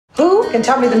can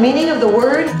tell me the meaning of the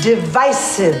word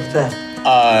divisive?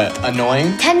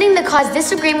 Annoying? Tending to cause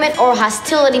disagreement or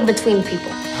hostility between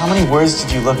people. How many words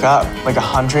did you look up? Like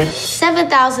 100?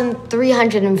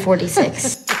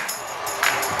 7,346.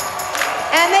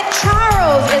 Emmett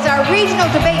Charles is our regional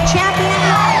debate champion.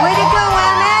 Way to go,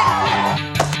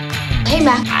 Emmett! Hey,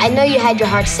 Mac, I know you had your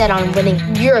heart set on winning.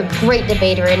 You're a great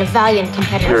debater and a valiant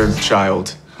competitor. You're a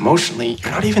child. Emotionally,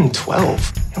 you're not even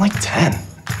 12. You're like 10.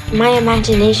 My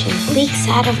imagination leaks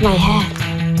out of my head.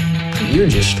 You're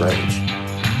just strange.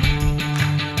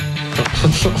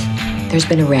 There's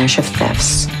been a rash of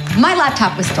thefts. My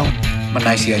laptop was stolen. My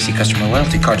ICIC customer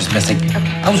loyalty card is missing.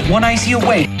 Okay. I was one IC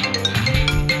away.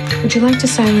 Would you like to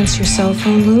silence your cell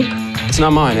phone, Luke? It's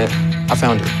not mine. I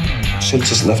found it. Should've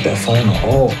just left that phone in the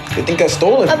hall. They think I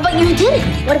stole it. But you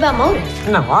didn't. What about motive?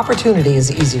 No, opportunity is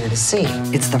easier to see.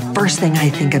 It's the first thing I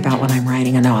think about when I'm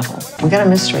writing a novel. We got a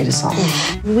mystery to solve.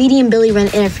 Weedy and Billy run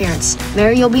interference.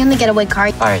 Mary, you'll be in the getaway car.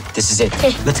 All right, this is it.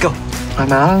 Let's go. I'm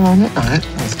out alone at night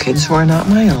with kids who are not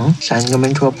my own, sending them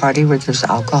into a party where there's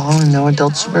alcohol and no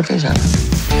adult supervision.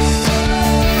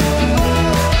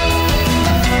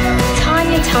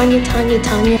 Tanya.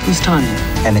 Who's Tanya?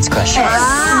 Emmett's crush.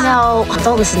 No,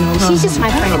 don't listen to her. She's just my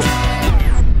friend.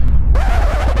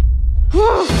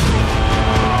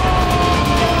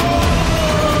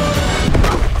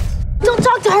 Don't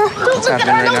talk to her. Don't look at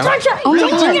her. Don't touch her. Oh my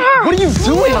God. What are you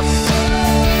doing?